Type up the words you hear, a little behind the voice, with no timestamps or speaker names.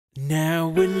Now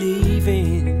we're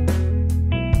leaving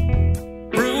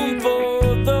room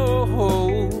for those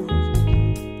who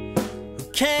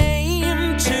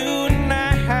came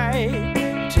tonight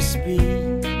to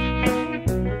speak.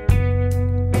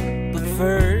 But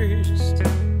first,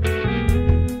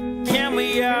 can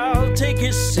we all take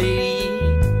a seat?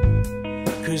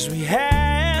 'Cause we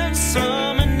have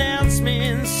some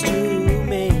announcements to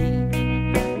make.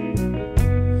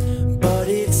 But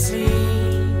it seems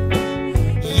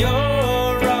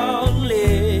you're all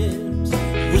lips.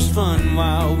 It was fun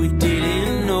while we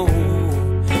didn't know.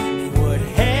 And what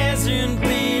hasn't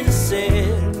been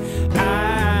said,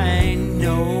 I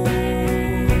know.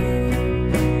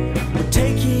 We're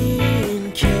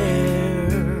taking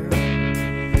care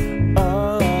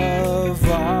of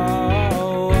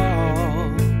all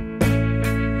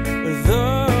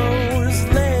those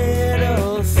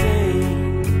little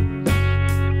things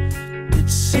that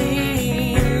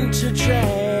seem to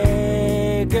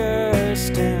drag us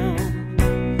down,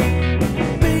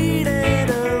 beating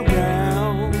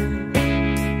around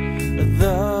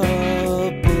the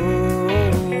bush.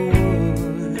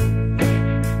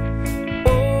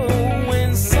 Oh,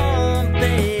 when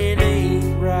something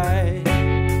ain't right,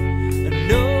 I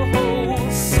know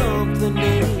something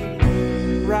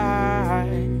ain't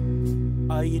right.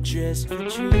 Are you dressed for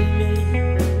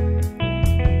dreaming?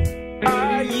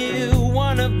 Are you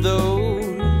one of those?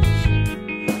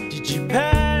 Did you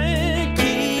pass